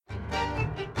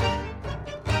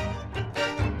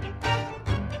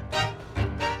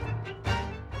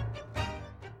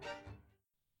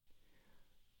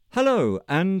Hello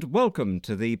and welcome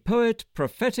to the Poet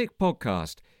Prophetic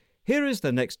Podcast. Here is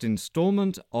the next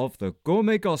instalment of the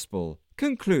Gourmet Gospel,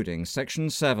 concluding Section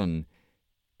 7.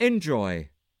 Enjoy.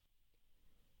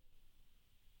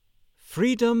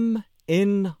 Freedom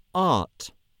in Art.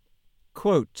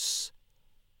 Quotes.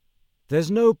 There's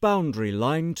no boundary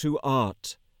line to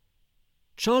art.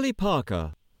 Charlie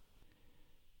Parker.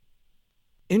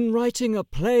 In writing a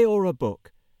play or a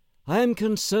book, I am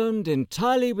concerned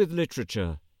entirely with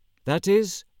literature. That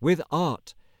is, with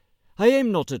art. I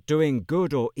aim not at doing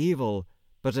good or evil,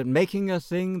 but at making a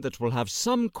thing that will have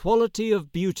some quality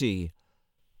of beauty.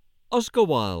 Oscar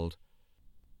Wilde.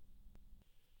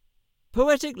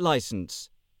 Poetic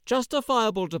license.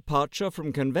 Justifiable departure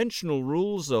from conventional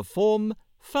rules of form,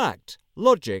 fact,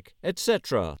 logic,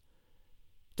 etc.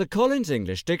 The Collins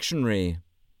English Dictionary.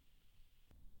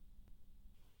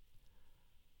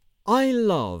 I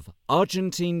love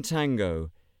Argentine tango.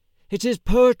 It is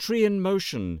poetry in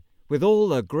motion, with all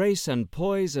the grace and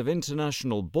poise of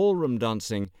international ballroom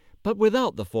dancing, but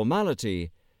without the formality,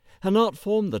 an art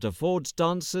form that affords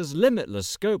dancers limitless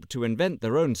scope to invent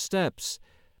their own steps.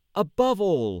 Above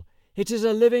all, it is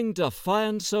a living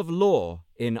defiance of law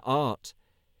in art.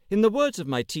 In the words of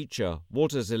my teacher,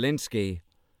 Walter Zielinski,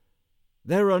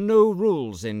 "There are no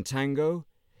rules in tango.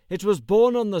 It was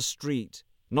born on the street,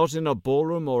 not in a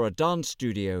ballroom or a dance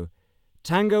studio.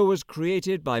 Tango was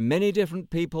created by many different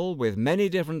people with many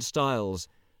different styles.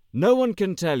 No one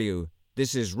can tell you,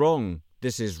 this is wrong,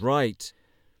 this is right."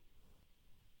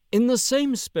 In the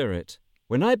same spirit,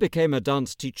 when I became a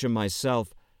dance teacher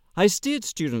myself, I steered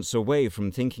students away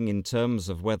from thinking in terms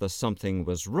of whether something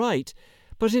was right,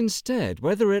 but instead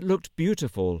whether it looked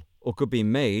beautiful or could be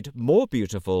made more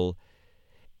beautiful.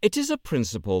 It is a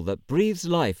principle that breathes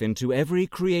life into every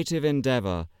creative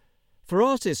endeavor. For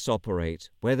artists operate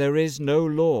where there is no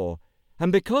law,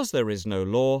 and because there is no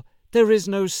law, there is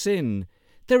no sin.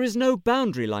 There is no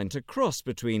boundary line to cross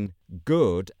between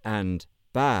good and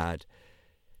bad.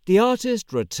 The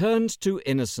artist returns to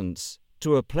innocence,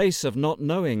 to a place of not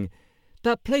knowing,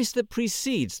 that place that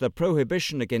precedes the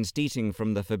prohibition against eating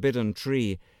from the forbidden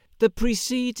tree, that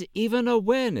precedes even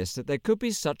awareness that there could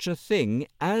be such a thing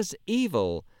as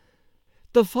evil.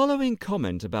 The following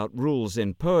comment about rules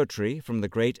in poetry from the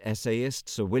great essayist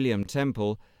Sir William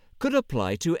Temple could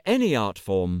apply to any art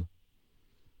form.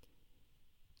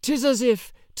 "'Tis as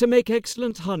if, to make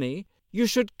excellent honey, you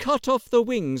should cut off the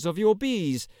wings of your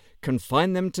bees,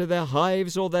 confine them to their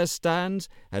hives or their stands,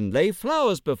 and lay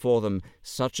flowers before them,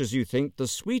 such as you think the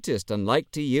sweetest and like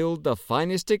to yield the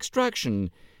finest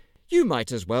extraction. You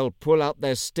might as well pull out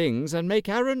their stings and make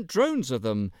arrant drones of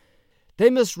them. They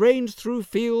must range through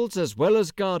fields as well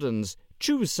as gardens,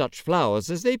 choose such flowers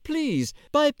as they please.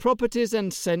 By properties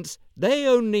and scents they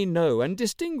only know and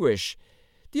distinguish.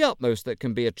 The utmost that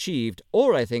can be achieved,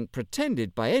 or I think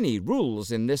pretended by any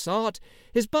rules in this art,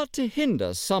 is but to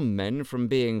hinder some men from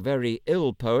being very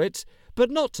ill poets, but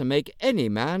not to make any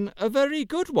man a very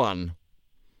good one."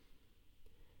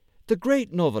 The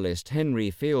great novelist Henry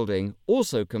Fielding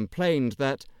also complained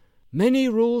that "many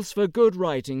rules for good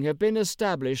writing have been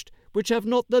established which have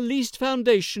not the least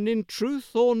foundation in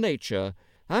truth or nature,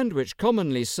 and which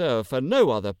commonly serve for no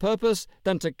other purpose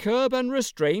than to curb and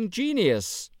restrain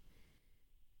genius."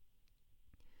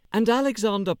 And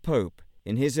Alexander Pope,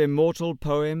 in his immortal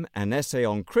poem An Essay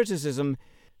on Criticism,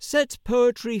 sets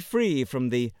poetry free from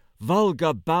the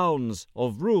vulgar bounds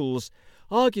of rules,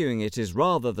 arguing it is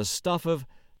rather the stuff of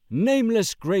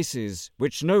nameless graces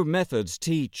which no methods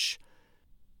teach.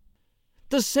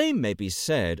 The same may be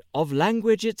said of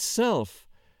language itself.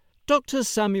 Dr.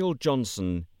 Samuel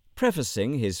Johnson,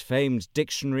 prefacing his famed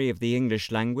Dictionary of the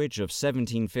English Language of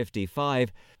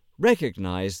 1755,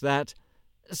 recognized that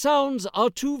sounds are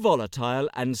too volatile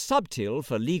and subtle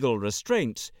for legal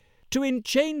restraints. To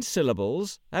enchain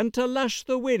syllables and to lash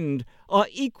the wind are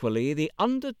equally the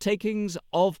undertakings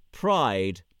of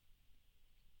pride.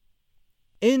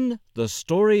 In The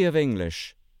Story of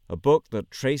English, a book that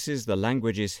traces the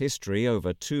language's history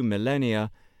over 2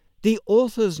 millennia, the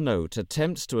author's note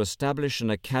attempts to establish an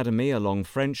academy along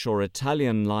French or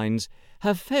Italian lines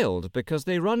have failed because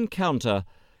they run counter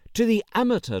to the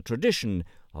amateur tradition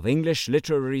of English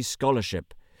literary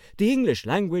scholarship. The English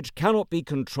language cannot be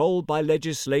controlled by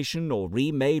legislation or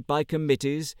remade by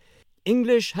committees.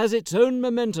 English has its own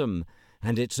momentum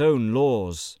and its own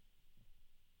laws.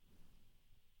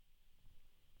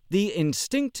 The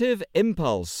instinctive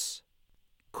impulse.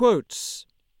 Quotes.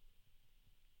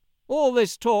 "All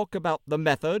this talk about the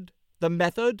method.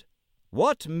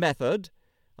 What method?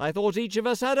 I thought each of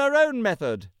us had our own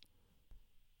method."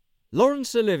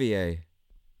 Laurence Olivier.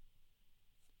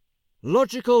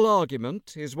 Logical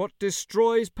argument is what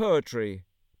destroys poetry,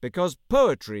 because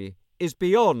poetry is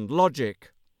beyond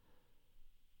logic.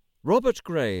 Robert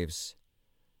Graves.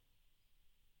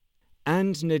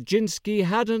 And Nijinsky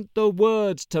hadn't the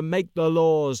words to make the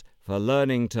laws for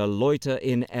learning to loiter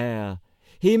in air.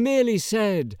 He merely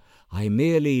said, I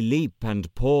merely leap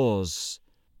and pause.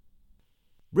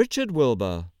 Richard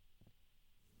Wilbur.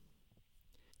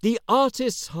 The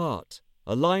artist's heart,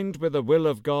 aligned with the will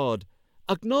of God,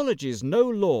 acknowledges no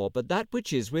law but that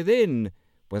which is within,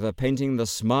 whether painting the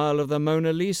smile of the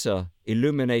Mona Lisa,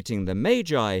 illuminating the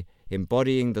Magi,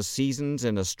 embodying the seasons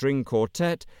in a string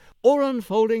quartet, or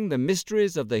unfolding the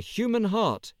mysteries of the human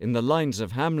heart in the lines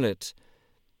of Hamlet.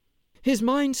 His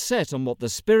mind set on what the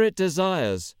spirit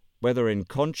desires, whether in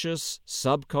conscious,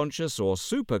 subconscious, or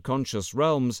superconscious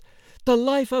realms, the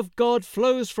life of God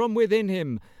flows from within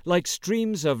him like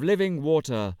streams of living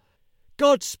water.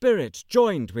 God's spirit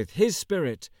joined with his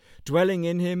spirit, dwelling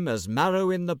in him as marrow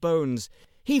in the bones,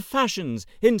 he fashions,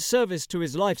 in service to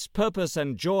his life's purpose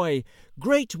and joy,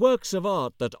 great works of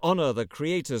art that honour the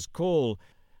Creator's call,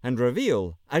 and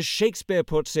reveal, as Shakespeare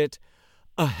puts it,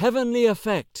 a heavenly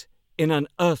effect in an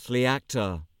earthly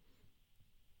actor.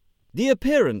 The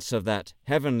appearance of that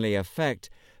heavenly effect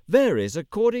varies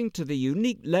according to the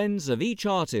unique lens of each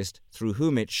artist through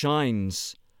whom it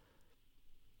shines.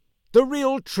 The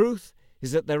real truth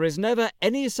is that there is never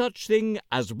any such thing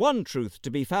as one truth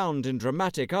to be found in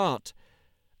dramatic art.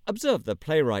 Observe the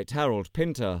playwright Harold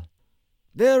Pinter.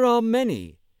 There are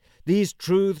many. These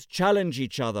truths challenge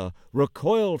each other,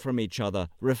 recoil from each other,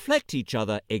 reflect each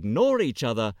other, ignore each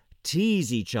other,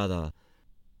 tease each other.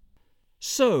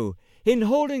 So, in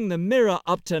holding the mirror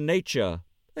up to nature,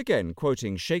 again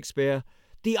quoting Shakespeare,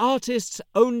 the artist's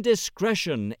own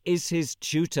discretion is his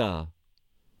tutor.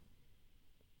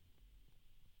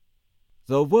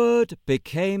 The Word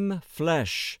became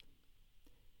flesh.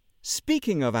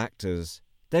 Speaking of actors,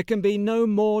 there can be no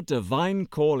more divine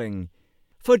calling,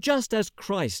 for just as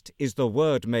Christ is the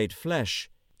Word made flesh,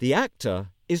 the actor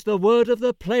is the word of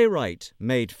the playwright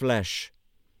made flesh.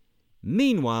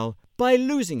 Meanwhile, by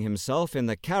losing himself in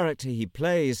the character he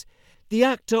plays, the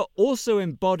actor also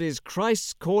embodies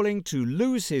Christ's calling to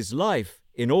lose his life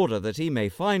in order that he may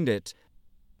find it.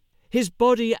 His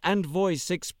body and voice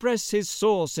express his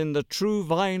source in the true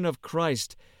vine of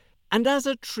Christ, and as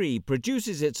a tree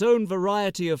produces its own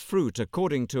variety of fruit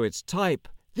according to its type,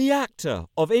 the actor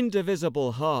of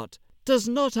indivisible heart does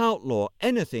not outlaw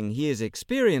anything he is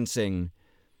experiencing.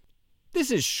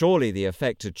 This is surely the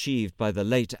effect achieved by the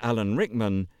late Alan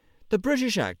Rickman, the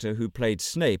British actor who played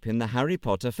Snape in the Harry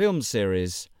Potter film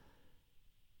series.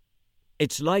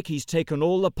 It's like he's taken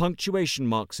all the punctuation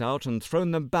marks out and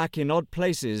thrown them back in odd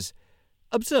places,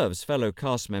 observes fellow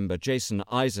cast member Jason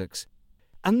Isaacs.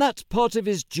 And that's part of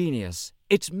his genius.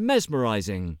 It's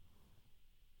mesmerizing.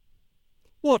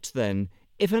 What then,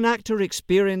 if an actor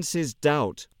experiences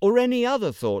doubt or any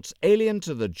other thoughts alien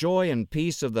to the joy and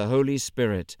peace of the Holy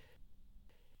Spirit?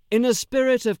 In a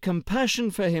spirit of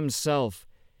compassion for himself,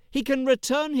 he can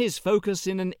return his focus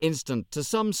in an instant to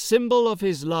some symbol of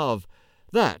his love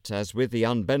that, as with the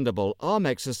unbendable arm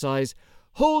exercise,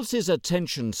 holds his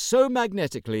attention so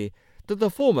magnetically that the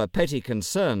former petty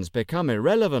concerns become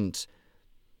irrelevant.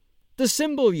 The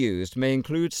symbol used may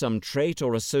include some trait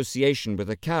or association with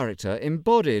a character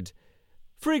embodied.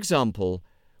 For example,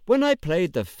 when I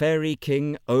played the fairy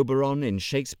king Oberon in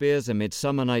Shakespeare's A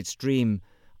Midsummer Night's Dream,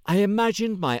 I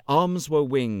imagined my arms were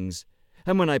wings,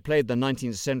 and when I played the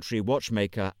 19th century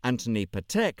watchmaker Anthony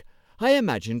Patek, I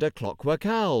imagined a clockwork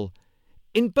owl.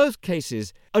 In both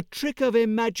cases, a trick of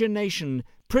imagination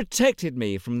protected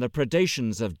me from the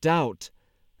predations of doubt.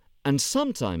 And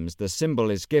sometimes the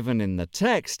symbol is given in the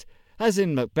text, as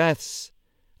in Macbeth's,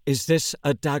 "Is this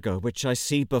a dagger which I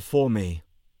see before me?"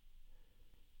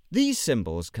 These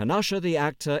symbols can usher the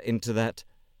actor into that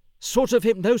sort of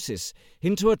hypnosis,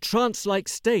 into a trance-like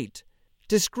state,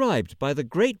 described by the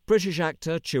great British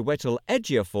actor Chiwetel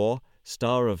Ejiofor,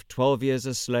 star of 12 Years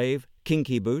a Slave,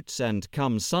 Kinky Boots and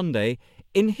Come Sunday,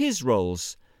 in his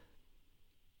roles.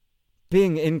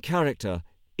 Being in character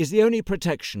is the only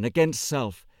protection against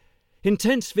self.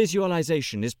 Intense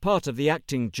visualization is part of the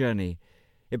acting journey.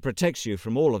 It protects you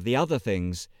from all of the other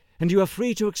things, and you are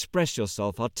free to express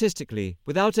yourself artistically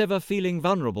without ever feeling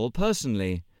vulnerable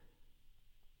personally.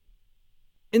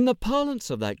 In the parlance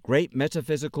of that great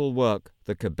metaphysical work,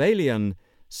 the Kybalion,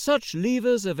 such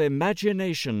levers of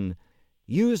imagination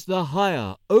use the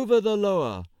higher over the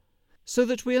lower, so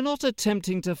that we are not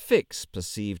attempting to fix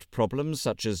perceived problems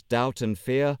such as doubt and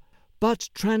fear, but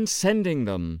transcending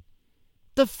them.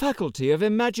 The faculty of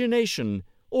imagination,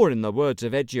 or in the words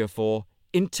of Ejiofor,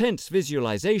 intense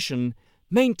visualization,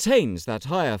 maintains that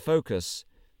higher focus.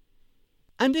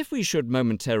 And if we should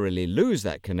momentarily lose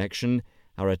that connection,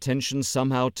 our attention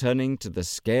somehow turning to the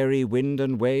scary wind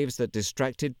and waves that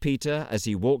distracted Peter as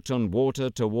he walked on water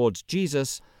towards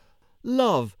Jesus,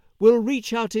 love will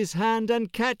reach out his hand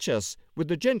and catch us with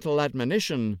the gentle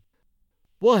admonition,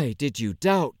 "Why did you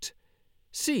doubt?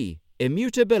 See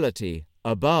immutability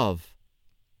above."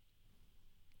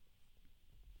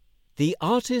 The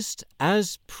artist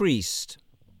as priest.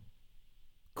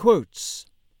 Quotes: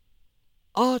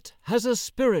 Art has a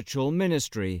spiritual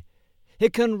ministry.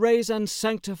 It can raise and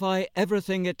sanctify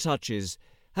everything it touches,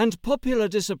 and popular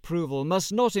disapproval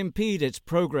must not impede its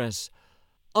progress.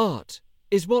 Art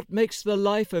is what makes the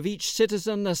life of each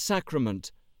citizen a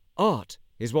sacrament. Art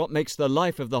is what makes the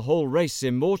life of the whole race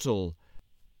immortal.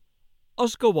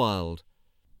 Oscar Wilde.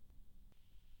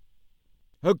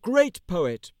 A great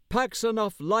poet packs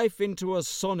enough life into a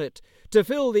sonnet to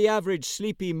fill the average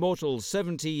sleepy mortal's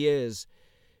 70 years.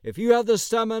 If you have the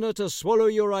stamina to swallow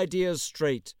your ideas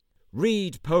straight,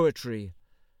 read poetry.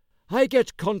 I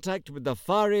get contact with the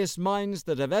fieriest minds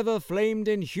that have ever flamed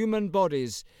in human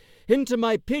bodies. Into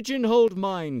my pigeonholed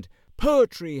mind,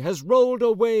 poetry has rolled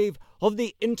a wave of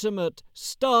the intimate,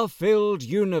 star-filled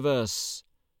universe.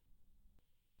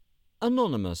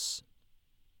 Anonymous.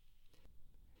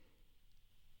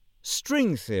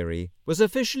 String theory was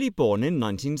officially born in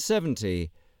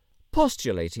 1970,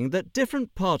 postulating that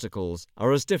different particles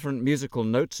are as different musical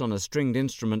notes on a stringed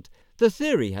instrument. The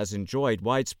theory has enjoyed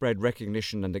widespread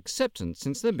recognition and acceptance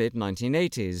since the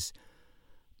mid-1980s.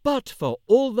 But for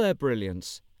all their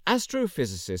brilliance,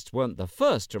 astrophysicists weren't the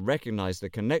first to recognize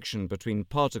the connection between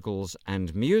particles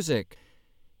and music.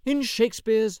 In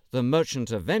Shakespeare's The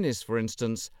Merchant of Venice, for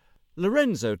instance,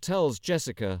 Lorenzo tells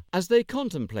Jessica, as they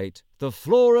contemplate the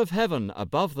floor of heaven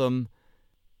above them,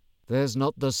 "There's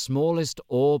not the smallest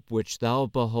orb which thou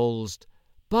behold'st,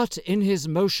 but in his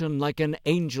motion like an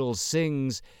angel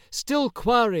sings, still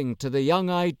choiring to the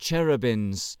young-eyed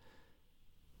cherubins."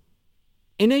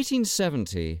 In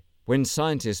 1870, when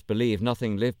scientists believed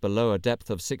nothing lived below a depth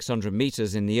of 600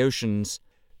 meters in the oceans,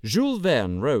 Jules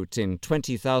Verne wrote in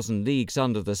 20,000 Leagues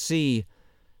Under the Sea,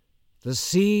 "The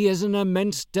sea is an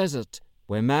immense desert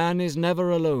where man is never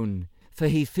alone, for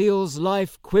he feels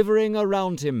life quivering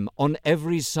around him on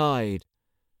every side."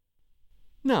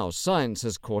 Now science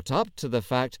has caught up to the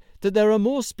fact that there are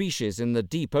more species in the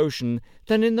deep ocean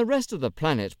than in the rest of the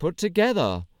planet put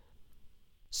together.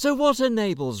 So what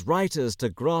enables writers to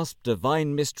grasp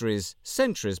divine mysteries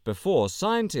centuries before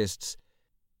scientists?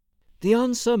 The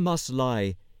answer must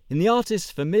lie in the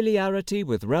artist's familiarity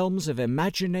with realms of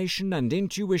imagination and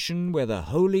intuition where the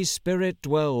Holy Spirit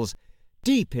dwells,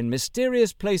 deep in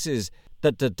mysterious places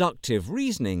that deductive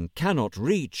reasoning cannot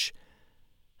reach.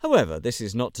 However, this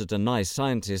is not to deny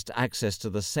scientists access to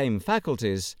the same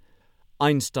faculties.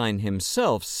 Einstein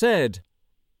himself said,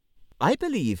 "I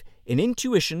believe in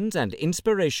intuitions and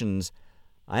inspirations.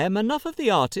 I am enough of the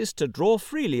artist to draw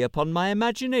freely upon my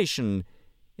imagination.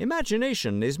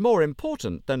 Imagination is more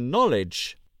important than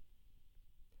knowledge."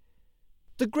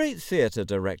 The great theatre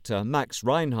director Max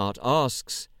Reinhardt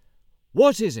asks,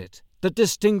 "What is it that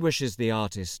distinguishes the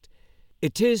artist?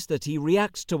 It is that he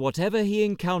reacts to whatever he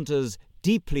encounters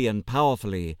deeply and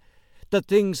powerfully, that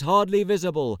things hardly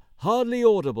visible, hardly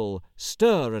audible,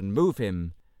 stir and move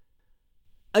him."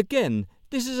 Again,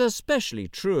 this is especially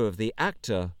true of the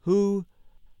actor who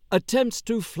attempts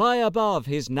to fly above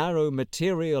his narrow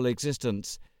material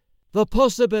existence. The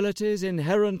possibilities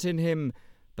inherent in him,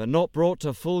 but not brought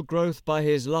to full growth by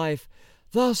his life,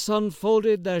 thus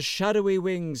unfolded their shadowy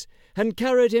wings and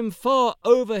carried him far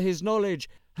over his knowledge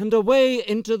and away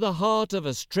into the heart of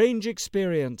a strange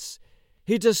experience.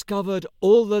 He discovered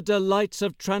all the delights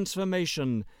of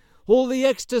transformation, all the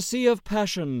ecstasy of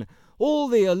passion, all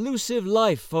the elusive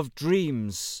life of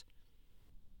dreams.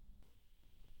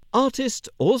 Artists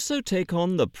also take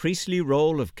on the priestly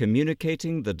role of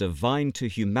communicating the divine to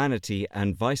humanity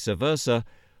and vice versa,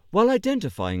 while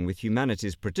identifying with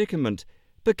humanity's predicament,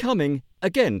 becoming,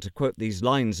 again to quote these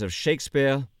lines of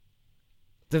Shakespeare,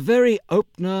 "the very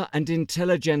opener and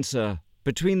intelligencer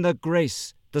between the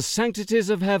grace, the sanctities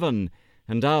of heaven,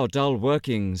 and our dull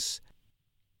workings."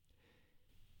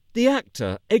 The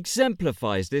actor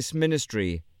exemplifies this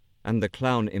ministry, and the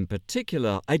clown in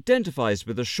particular identifies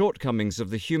with the shortcomings of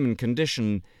the human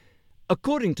condition.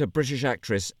 According to British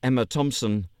actress Emma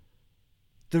Thompson,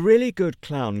 "The really good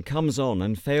clown comes on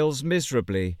and fails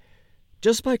miserably.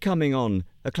 Just by coming on,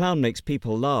 a clown makes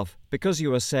people laugh because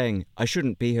you are saying, 'I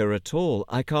shouldn't be here at all,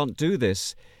 I can't do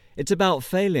this.' It's about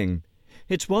failing.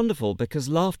 It's wonderful because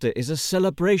laughter is a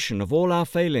celebration of all our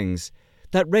failings.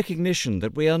 that recognition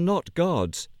that we are not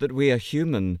gods, that we are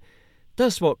human.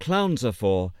 That's what clowns are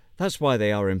for, that's why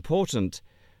they are important.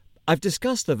 I've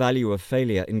discussed the value of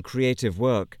failure in creative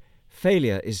work.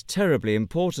 Failure is terribly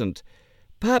important.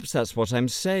 Perhaps that's what I'm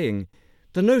saying.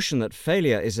 The notion that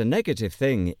failure is a negative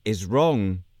thing is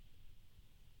wrong.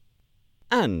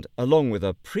 And, along with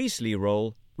a priestly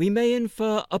role, we may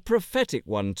infer a prophetic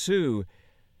one too.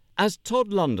 As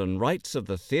Todd London writes of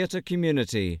the theatre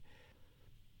community,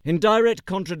 in direct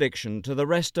contradiction to the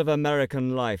rest of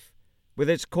American life, with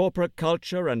its corporate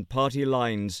culture and party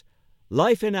lines,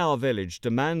 life in our village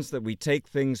demands that we take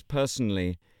things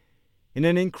personally. In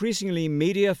an increasingly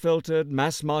media-filtered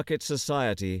mass-market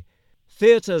society,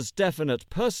 theatre's definite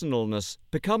personalness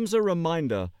becomes a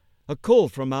reminder, a call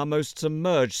from our most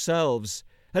submerged selves,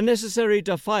 a necessary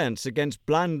defiance against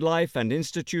bland life and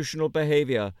institutional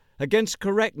behavior, against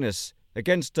correctness,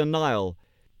 against denial.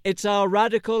 It's our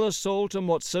radical assault on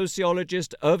what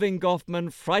sociologist Irving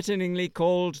Goffman frighteningly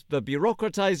called the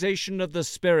bureaucratization of the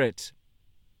spirit.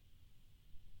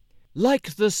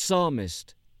 Like the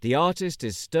psalmist, the artist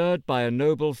is stirred by a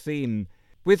noble theme.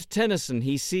 With Tennyson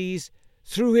he sees,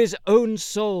 through his own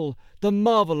soul, the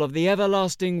marvel of the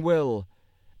everlasting will,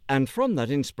 and from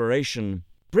that inspiration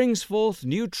brings forth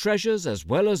new treasures as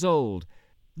well as old.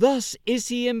 Thus is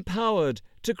he empowered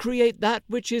to create that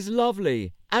which is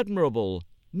lovely, admirable,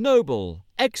 noble,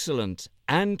 excellent,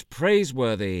 and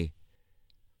praiseworthy.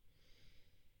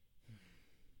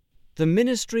 The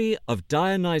ministry of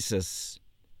Dionysus.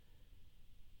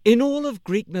 In all of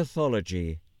Greek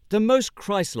mythology, the most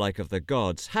Christ-like of the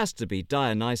gods has to be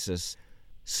Dionysus.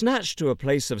 Snatched to a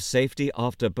place of safety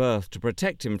after birth to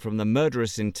protect him from the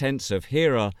murderous intents of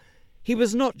Hera, he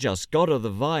was not just god of the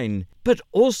vine, but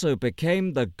also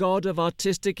became the god of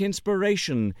artistic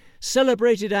inspiration,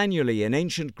 celebrated annually in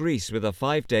ancient Greece with a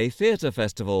 5-day theatre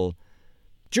festival.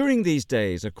 During these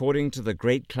days, according to the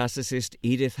great classicist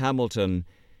Edith Hamilton,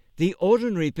 the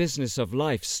ordinary business of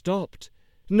life stopped.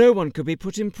 No one could be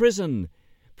put in prison.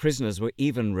 Prisoners were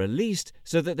even released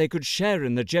so that they could share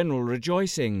in the general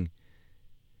rejoicing.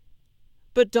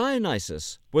 But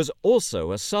Dionysus was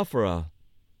also a sufferer.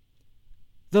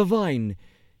 The vine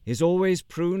is always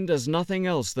pruned as nothing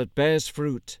else that bears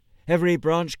fruit, every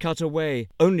branch cut away,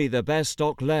 only the bare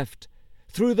stalk left.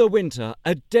 Through the winter,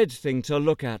 a dead thing to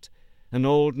look at, an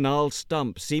old gnarled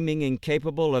stump seeming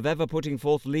incapable of ever putting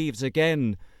forth leaves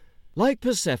again. Like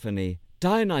Persephone,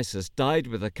 Dionysus died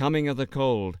with the coming of the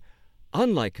cold.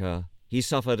 Unlike her, he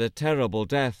suffered a terrible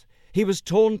death. He was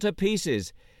torn to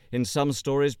pieces, in some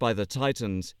stories by the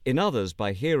Titans, in others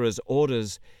by Hera's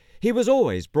orders. He was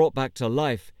always brought back to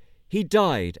life. He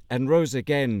died and rose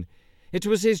again. It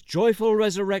was his joyful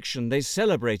resurrection they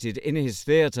celebrated in his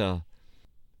theatre.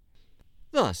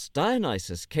 Thus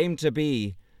Dionysus came to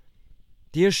be,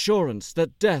 the assurance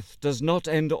that death does not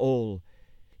end all.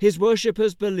 His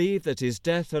worshippers believed that his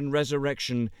death and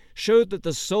resurrection showed that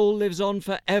the soul lives on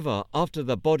forever after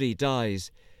the body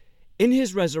dies. In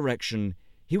his resurrection,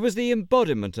 he was the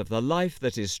embodiment of the life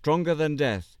that is stronger than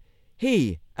death.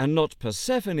 He, and not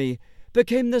Persephone,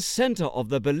 became the center of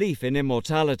the belief in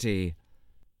immortality.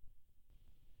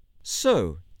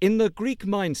 So, in the Greek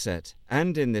mindset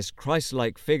and in this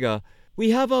Christ-like figure, we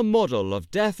have a model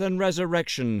of death and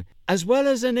resurrection, as well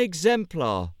as an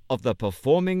exemplar of the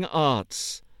performing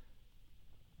arts.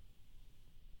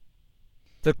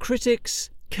 The critic's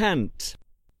cant.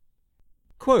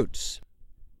 Quotes.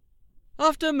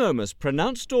 After Momus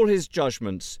pronounced all his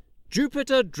judgments,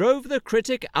 Jupiter drove the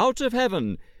critic out of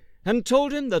heaven and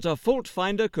told him that a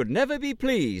fault-finder could never be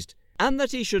pleased, and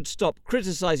that he should stop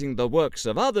criticizing the works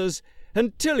of others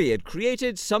until he had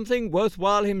created something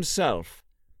worthwhile himself.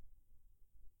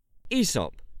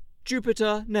 Aesop,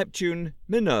 Jupiter, Neptune,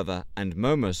 Minerva, and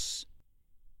Momus.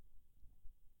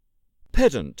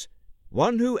 Pedant,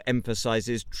 one who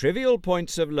emphasizes trivial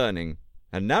points of learning,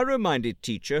 a narrow-minded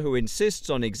teacher who insists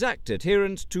on exact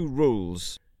adherence to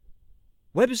rules.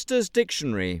 Webster's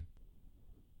Dictionary.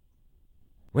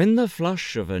 When the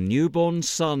flush of a newborn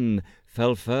sun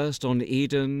fell first on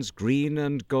Eden's green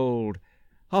and gold,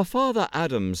 our father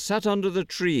Adam sat under the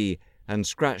tree and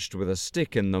scratched with a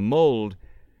stick in the mould,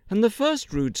 and the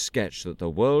first rude sketch that the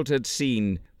world had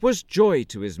seen was joy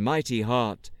to his mighty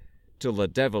heart, till the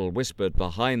devil whispered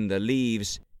behind the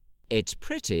leaves, "It's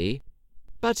pretty,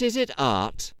 but is it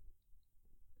art?"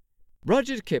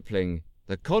 Rudyard Kipling,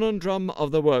 The Conundrum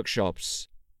of the Workshops.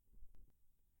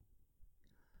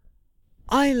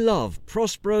 I love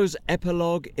Prospero's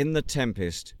epilogue in The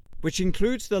Tempest, which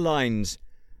includes the lines,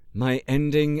 "My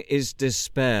ending is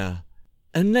despair,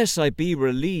 unless I be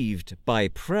relieved by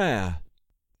prayer."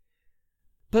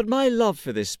 But my love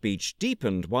for this speech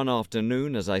deepened one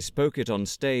afternoon as I spoke it on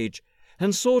stage,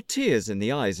 and saw tears in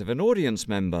the eyes of an audience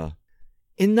member.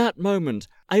 In that moment,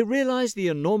 I realized the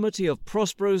enormity of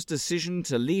Prospero's decision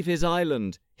to leave his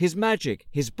island, his magic,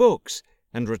 his books,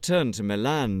 and return to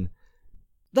Milan.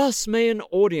 Thus may an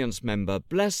audience member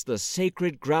bless the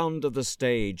sacred ground of the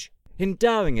stage,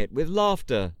 endowing it with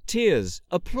laughter, tears,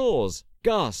 applause,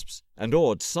 gasps, and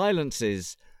awed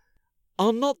silences.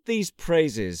 Are not these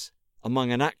praises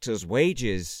among an actor's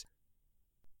wages?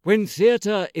 When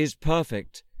theatre is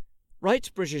perfect, writes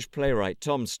British playwright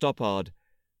Tom Stoppard,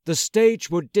 the stage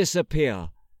would disappear.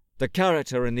 The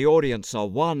character and the audience are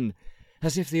one,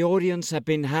 as if the audience had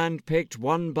been handpicked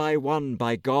one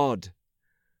by God.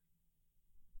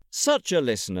 Such a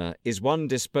listener is one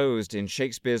disposed, in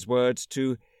Shakespeare's words,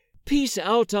 to piece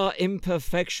out our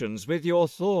imperfections with your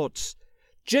thoughts,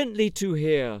 gently to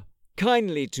hear,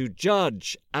 kindly to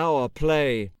judge our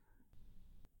play.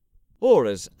 Or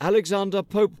as Alexander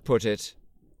Pope put it,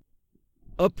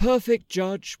 a perfect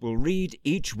judge will read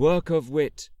each work of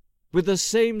wit, with the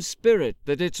same spirit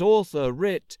that its author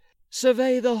writ,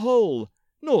 survey the whole,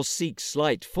 nor seek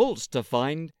slight faults to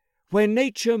find, where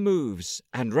nature moves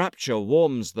and rapture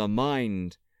warms the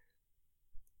mind.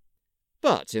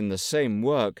 But in the same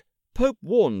work, Pope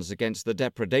warns against the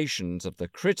depredations of the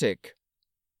critic.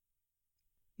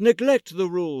 Neglect the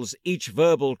rules each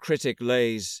verbal critic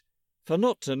lays, for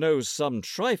not to know some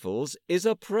trifles is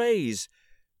a praise.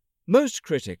 Most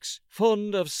critics,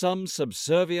 fond of some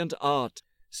subservient art,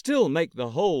 still make the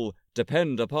whole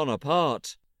depend upon a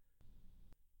part.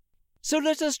 So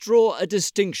let us draw a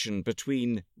distinction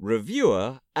between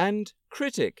reviewer and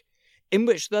critic, in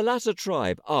which the latter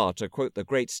tribe are, to quote the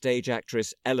great stage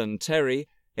actress Ellen Terry,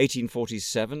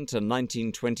 1847 to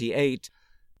 1928,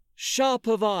 sharp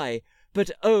of eye,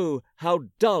 but oh, how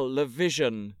dull of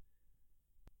vision.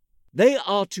 They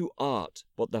are to art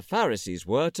what the Pharisees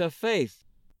were to faith,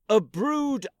 a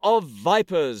brood of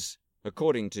vipers,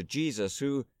 according to Jesus,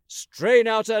 who strain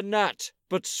out a gnat,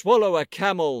 but swallow a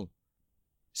camel.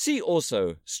 See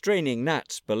also Straining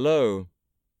Gnats below.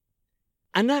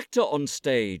 An actor on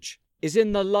stage is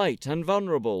in the light and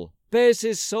vulnerable, bares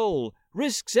his soul,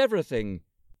 risks everything,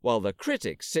 while the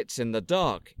critic sits in the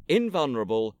dark,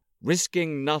 invulnerable,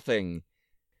 risking nothing.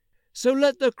 So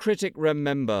let the critic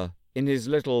remember, in his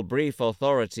little brief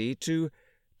authority, to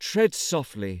tread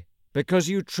softly, because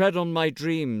you tread on my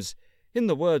dreams, in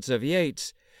the words of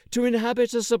Yeats, to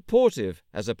inhabit a supportive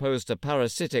as opposed to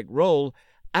parasitic role,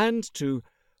 and to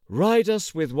ride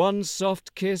us with one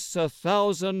soft kiss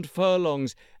 1,000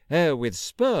 furlongs, ere with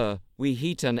spur we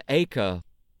heat an acre.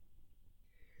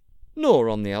 Nor,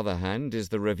 on the other hand, is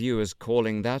the reviewer's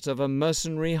calling that of a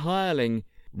mercenary hireling,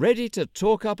 ready to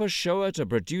talk up a show at a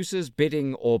producer's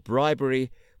bidding or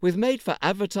bribery, with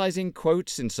made-for-advertising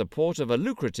quotes in support of a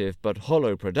lucrative but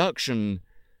hollow production.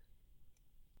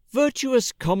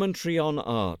 Virtuous commentary on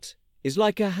art is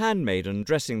like a handmaiden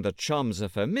dressing the charms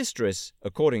of her mistress,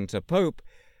 according to Pope,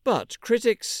 but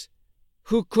critics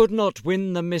who could not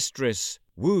win the mistress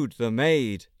wooed the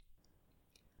maid.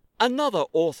 Another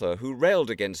author who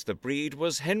railed against the breed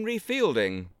was Henry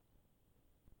Fielding.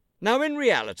 Now in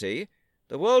reality,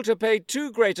 the world have paid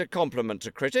too great a compliment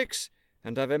to critics,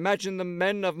 and have imagined them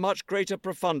men of much greater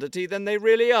profundity than they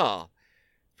really are.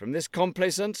 From this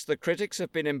complaisance the critics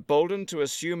have been emboldened to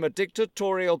assume a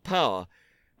dictatorial power,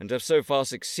 and have so far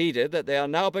succeeded that they are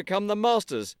now become the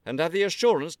masters, and have the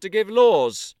assurance to give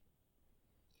laws.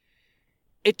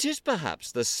 It is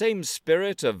perhaps the same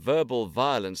spirit of verbal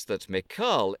violence that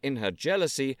Michal, in her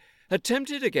jealousy,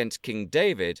 attempted against King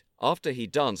David after he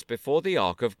danced before the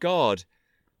Ark of God.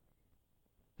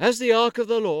 As the Ark of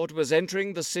the Lord was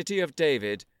entering the city of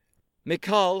David,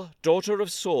 Michal, daughter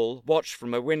of Saul, watched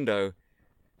from a window,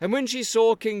 and when she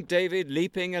saw King David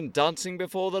leaping and dancing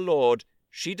before the Lord,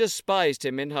 she despised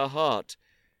him in her heart.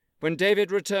 When David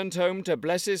returned home to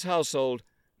bless his household,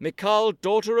 Michal,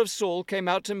 daughter of Saul, came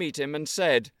out to meet him and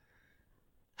said,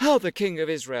 "How the king of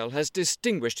Israel has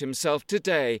distinguished himself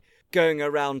today, going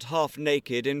around half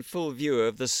naked in full view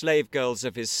of the slave girls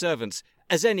of his servants,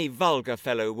 as any vulgar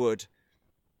fellow would."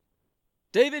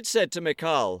 David said to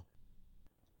Michal,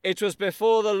 "It was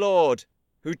before the Lord,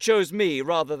 who chose me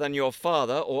rather than your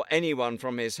father or anyone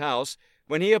from his house,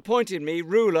 when he appointed me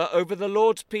ruler over the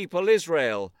Lord's people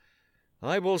Israel.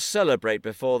 I will celebrate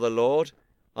before the Lord.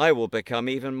 I will become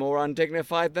even more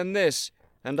undignified than this,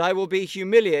 and I will be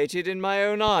humiliated in my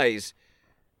own eyes.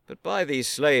 But by these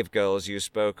slave girls you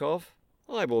spoke of,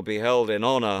 I will be held in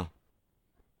honor."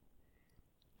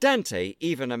 Dante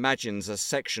even imagines a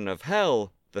section of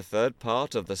hell, the third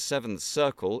part of the seventh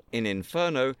circle in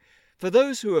Inferno, for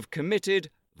those who have committed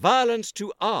violence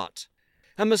to art,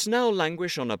 and must now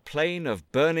languish on a plain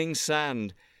of burning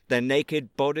sand, their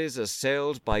naked bodies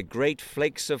assailed by great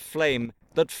flakes of flame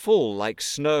that fall like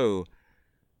snow.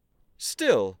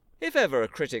 Still, if ever a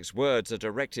critic's words are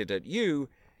directed at you,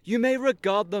 you may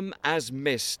regard them as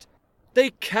mist. They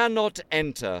cannot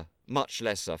enter, much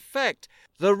less affect,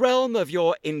 the realm of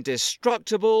your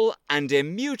indestructible and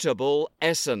immutable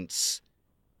essence.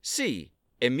 See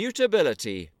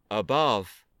immutability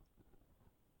above.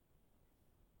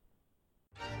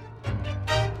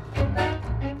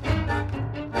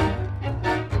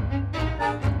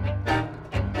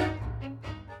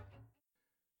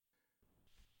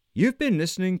 You've been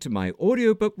listening to my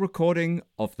audiobook recording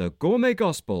of the Gourmet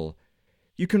Gospel.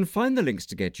 You can find the links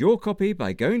to get your copy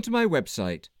by going to my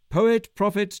website,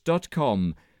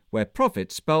 poetprophet.com, where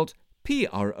prophet spelt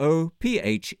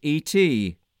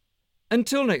Prophet.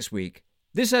 Until next week,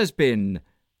 this has been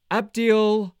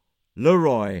Abdiel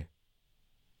Leroy.